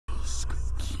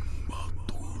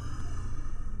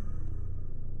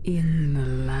In the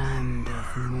land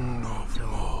of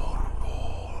Mordor,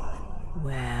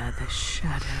 where the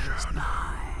shadows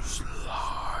lie.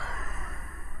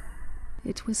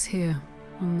 It was here,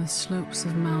 on the slopes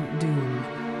of Mount Doom,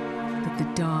 that the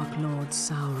Dark Lord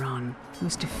Sauron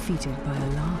was defeated by a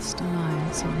last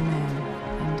alliance of men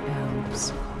and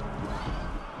elves.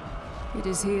 It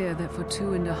is here that for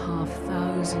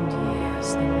 2,500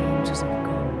 years the Rangers of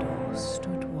Gondor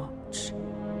stood watch,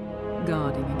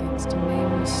 guarding against a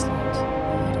nameless threat they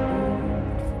had all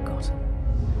but forgotten.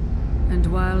 And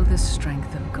while the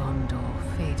strength of Gondor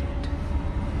faded,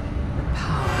 the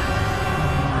power and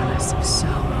the malice of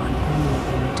Sauron grew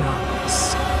in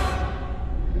darkness.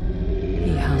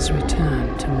 He has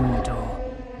returned to Mordor.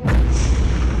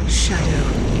 Shadow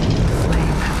and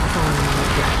flame have fallen on the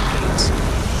Black Gate,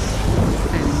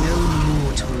 and no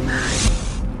mortal man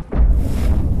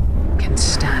can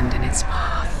stand in its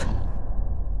path.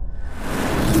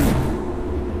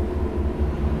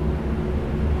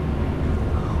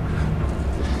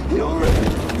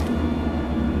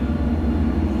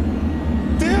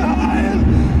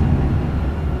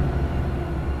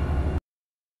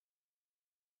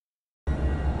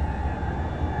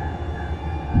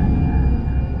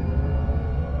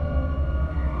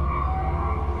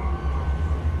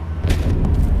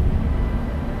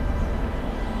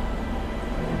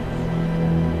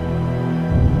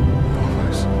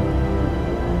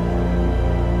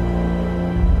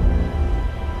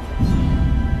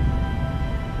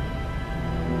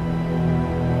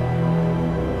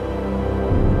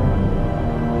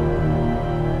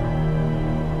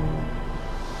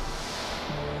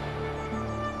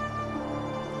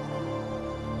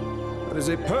 That is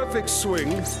a perfect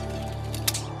swing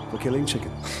for killing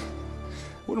chicken.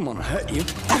 Wouldn't want to hurt you.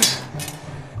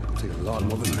 It'll take a lot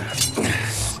more than that.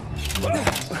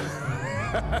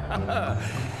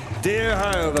 Dear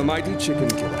Hyle, the mighty chicken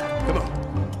killer. Come on.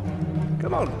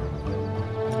 Come on.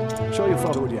 Show your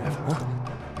father what you have, huh?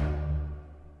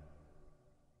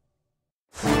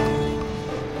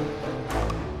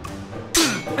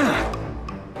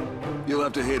 You'll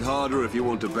have to hit harder if you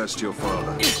want to best your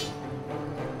father.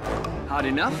 Hard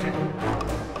enough?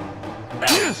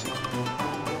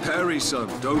 Parry, son.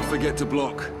 Don't forget to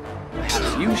block.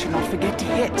 Perhaps you should not forget to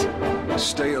hit.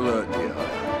 Stay alert, dear.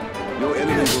 Your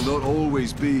enemy will not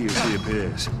always be as he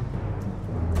appears.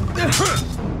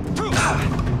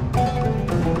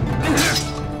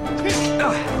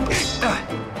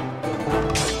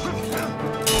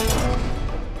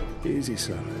 Easy,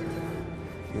 son.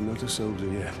 You're not a soldier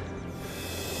yet.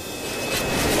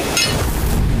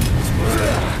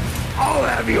 I'll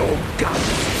have your guts!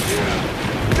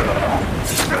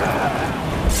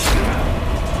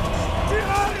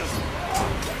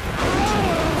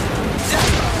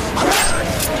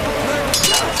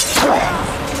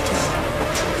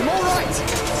 I'm all right!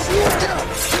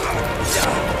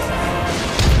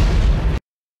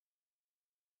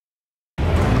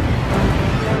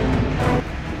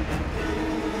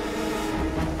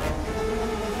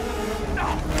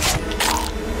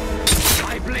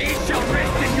 My blade shall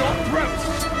rest in your throat!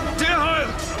 Dear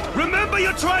Hyle, remember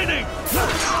your training!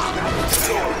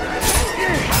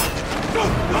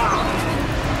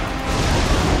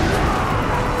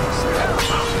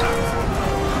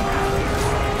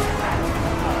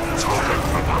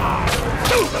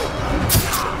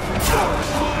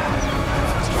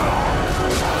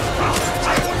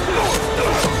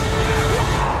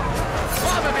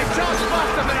 Father, they charge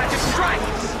faster than I can strike!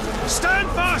 Stand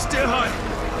fast, dear Hyle!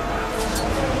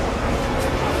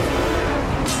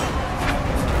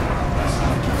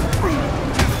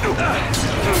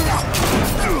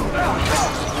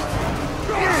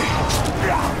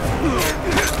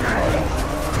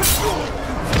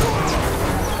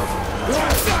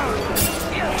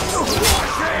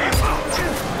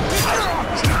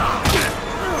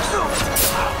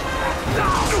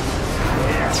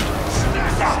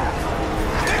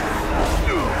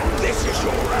 This is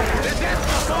your end!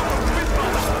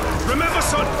 Remember,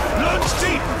 son, lunge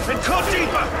deep and cut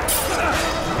deeper!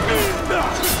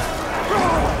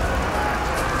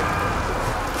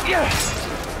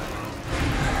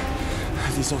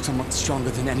 These orcs are much stronger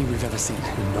than any we've ever seen.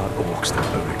 They're not orcs,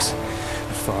 they're lyrics.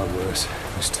 They're far worse.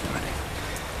 There's too many.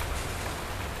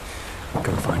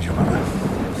 Go find your mother.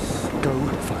 Go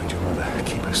find your mother.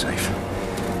 Keep her safe.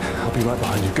 I'll be right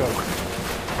behind you. Go.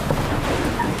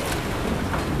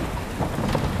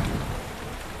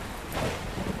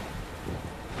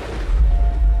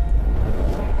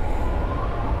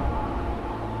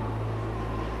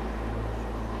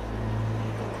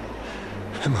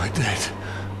 Am I dead?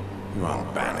 You are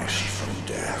banished from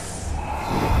death.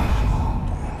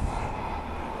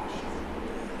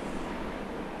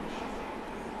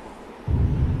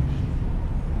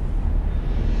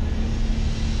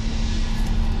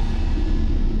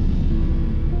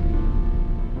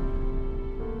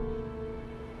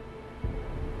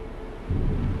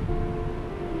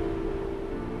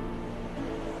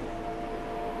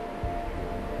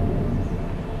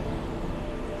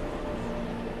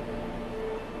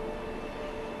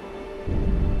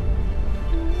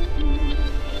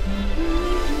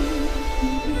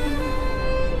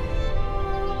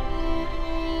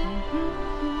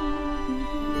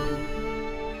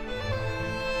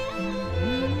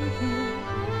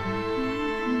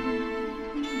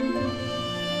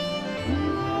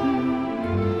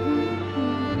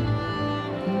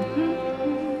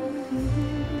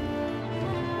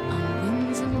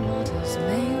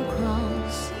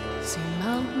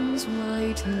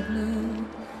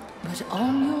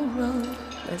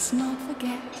 must not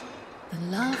forget the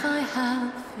love I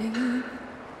have for you.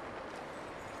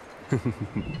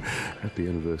 Happy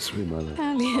anniversary, my love.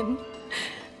 Alien,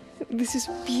 this is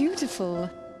beautiful.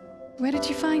 Where did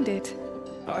you find it?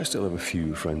 I still have a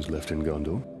few friends left in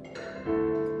Gondor.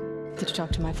 Did you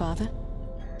talk to my father?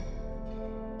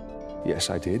 Yes,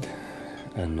 I did.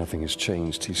 And nothing has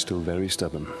changed. He's still very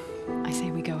stubborn. I say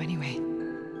we go anyway.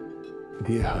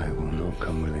 Dear, I will not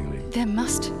come willingly. There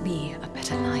must be a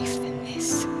better life than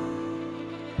this.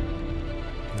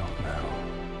 Not now.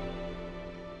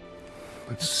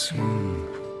 But soon.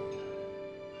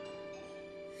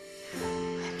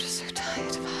 I'm just so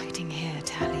tired of hiding here,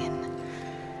 Talion.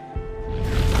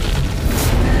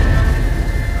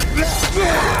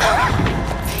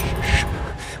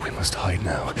 We must hide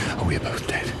now, or we are both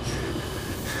dead.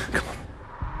 Come on.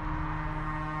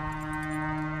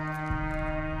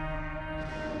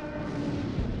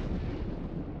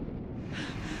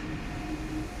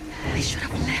 We should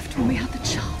have left when we had the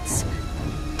chance.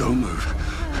 Don't move.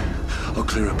 I'll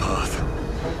clear a path.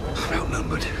 I'm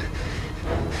outnumbered.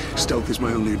 Stealth is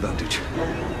my only advantage.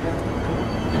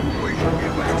 We shall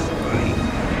get back slowly.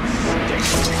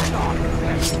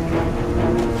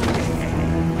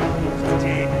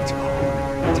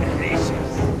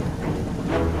 Delicious.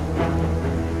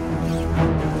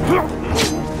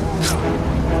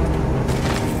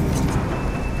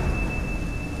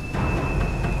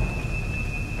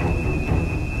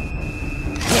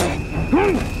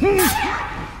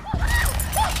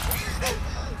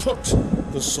 Put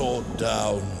the sword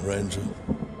down, Ranger.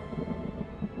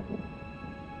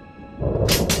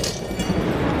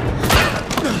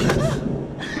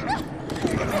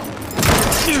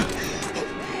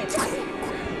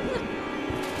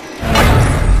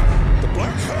 The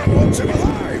Black Hand wants him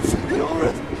alive!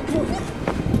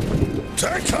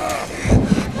 Take her!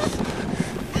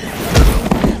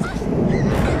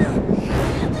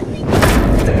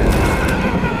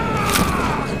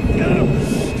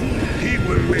 He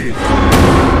will live.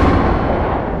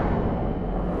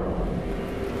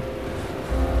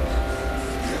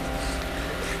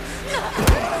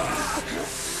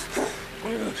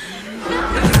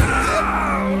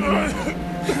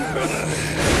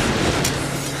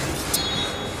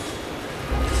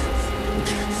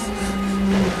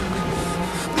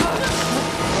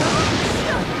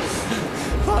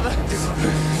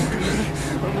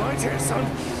 I'm right here, son.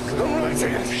 I'm right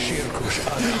here. Shirkush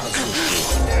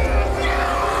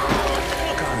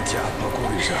Kantya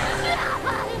Pakuriza.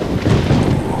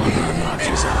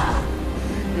 Nakiza.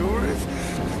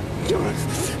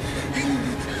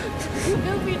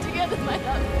 We'll be together, my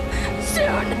love.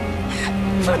 Soon.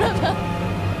 Forever.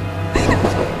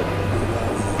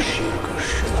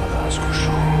 Shirkush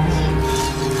Abaskushu.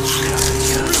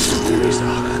 Kantya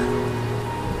Pakuriza.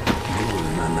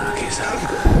 Nakiza.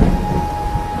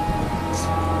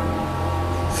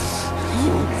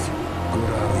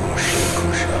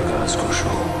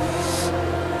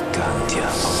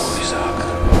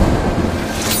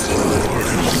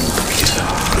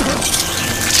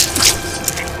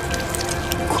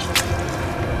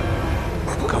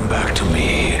 Come back to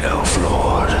me, Elf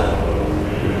Lord.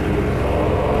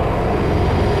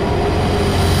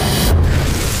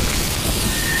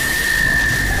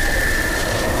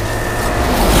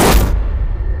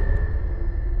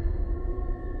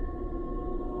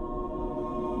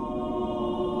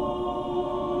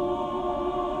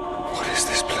 What is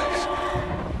this place?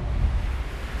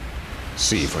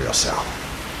 See for yourself.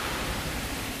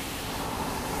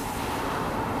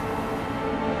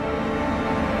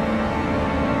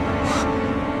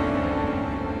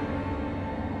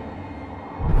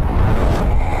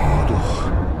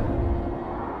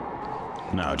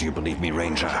 Now, do you believe me,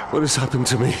 Ranger? What has happened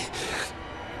to me?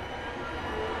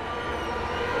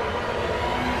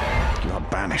 You are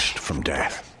banished from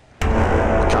death,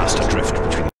 cast adrift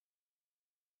between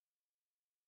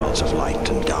worlds of light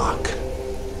and dark.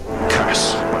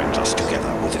 Curse binds us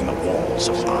together within the walls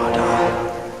of Ardar.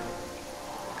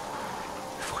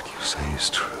 If what you say is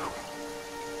true,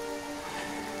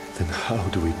 then how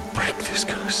do we break this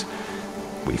curse?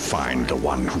 We find the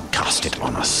one who cast it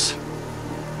on us,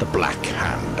 the Black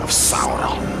Hand of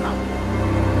Sauron.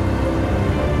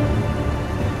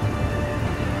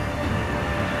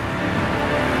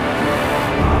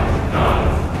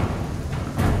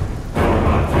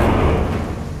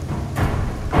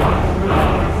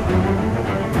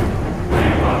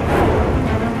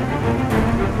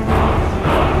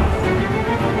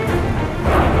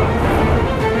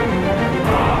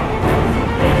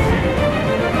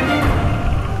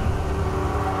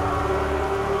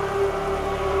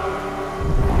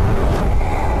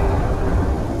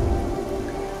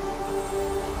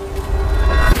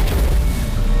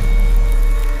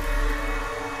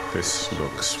 This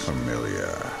looks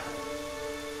familiar.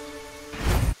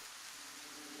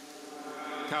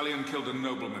 Talion killed a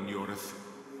nobleman, Yorith.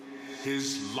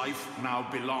 His life now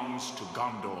belongs to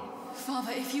Gondor.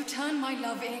 Father, if you turn my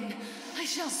love in, I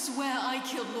shall swear I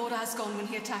killed Lord Asgon when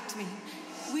he attacked me.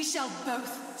 We shall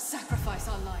both sacrifice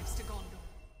our lives to Gondor.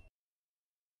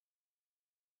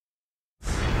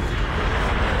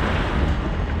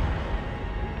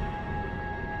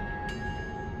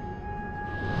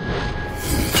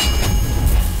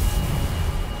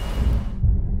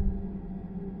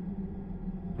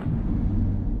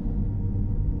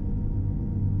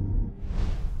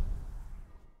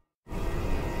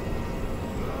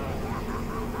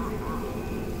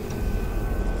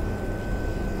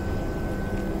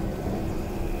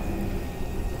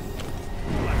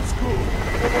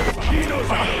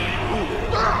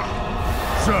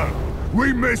 So,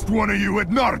 we missed one of you at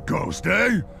Narcos,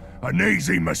 eh? An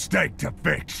easy mistake to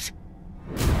fix.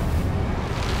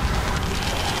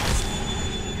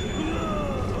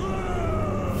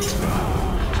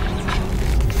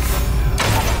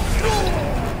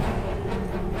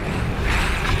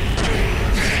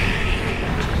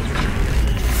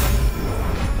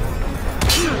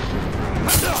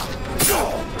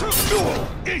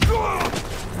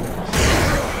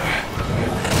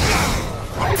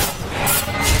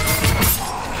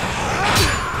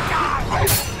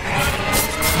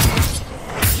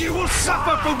 You will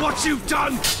suffer for what you've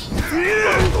done!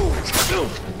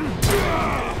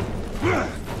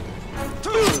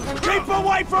 Keep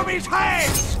away from his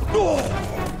hands!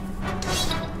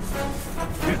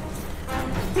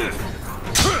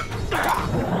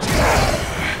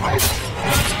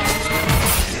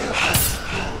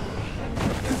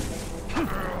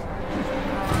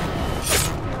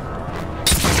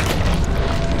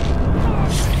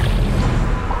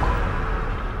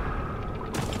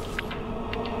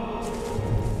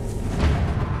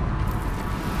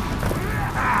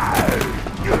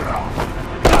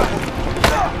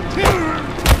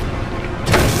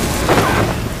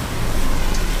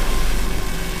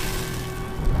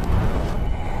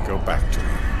 Go back to him.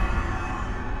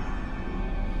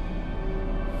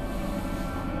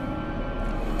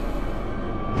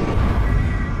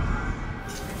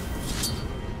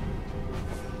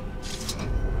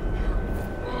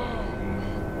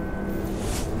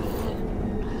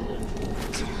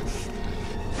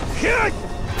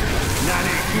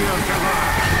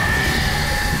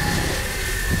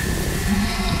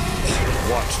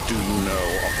 What do you know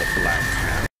of the Black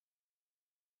Hand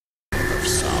of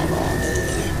Sauron?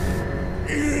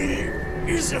 He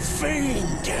is a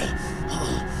fiend.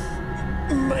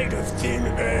 Made of thin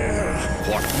air.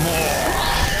 What more?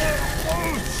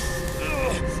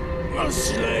 A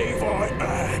slave I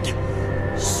had.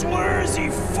 Swears he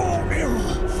fought him.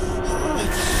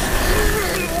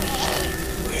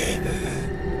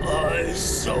 I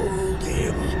sold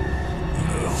him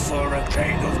for a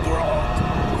keg of grog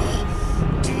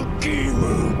to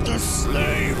Gimud the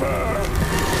slaver.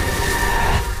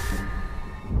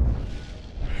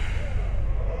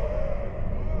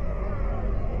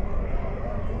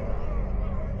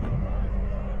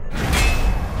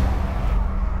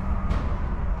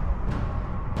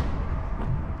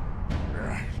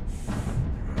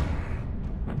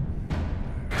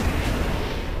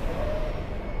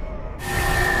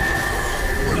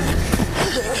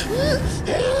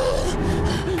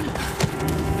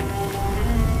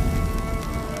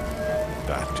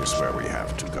 That is where we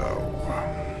have to go.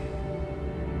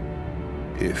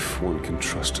 If one can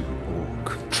trust an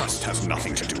orc. Trust has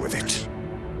nothing to do with it.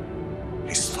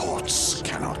 His thoughts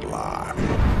cannot lie.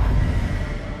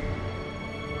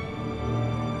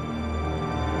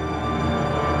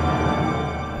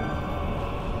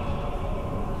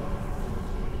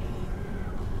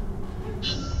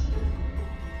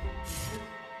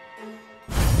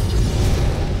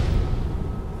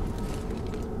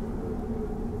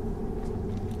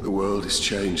 The world has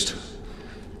changed.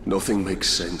 Nothing makes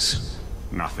sense.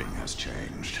 Nothing has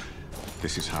changed.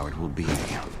 This is how it will be.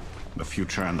 The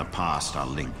future and the past are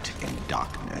linked in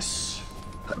darkness.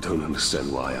 I don't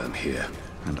understand why I'm here.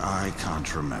 And I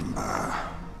can't remember.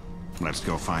 Let's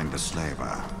go find the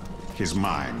slaver. His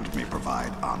mind may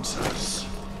provide answers.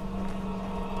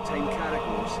 10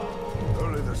 categories.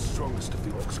 Only the strongest of the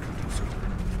orcs can do so.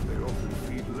 They often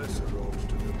feed lesser orcs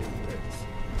to their own pets.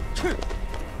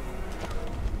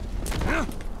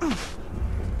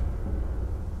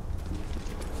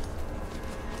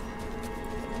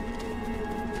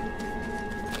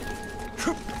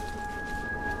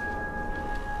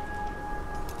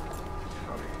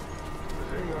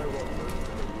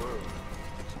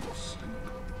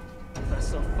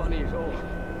 That's not funny at all.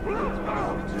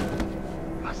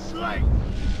 A slave!